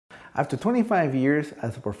After 25 years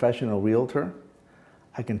as a professional realtor,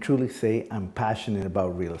 I can truly say I'm passionate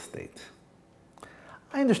about real estate.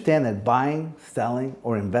 I understand that buying, selling,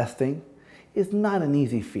 or investing is not an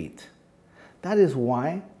easy feat. That is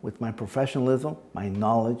why, with my professionalism, my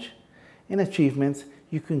knowledge, and achievements,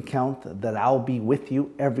 you can count that I'll be with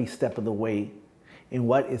you every step of the way in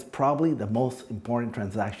what is probably the most important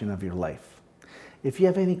transaction of your life. If you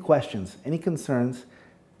have any questions, any concerns,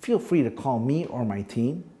 feel free to call me or my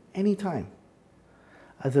team anytime.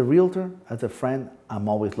 As a realtor, as a friend, I'm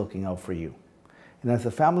always looking out for you. And as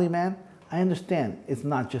a family man, I understand it's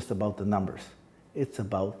not just about the numbers. It's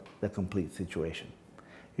about the complete situation.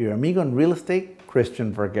 Your amigo in real estate,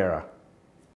 Christian Vergara.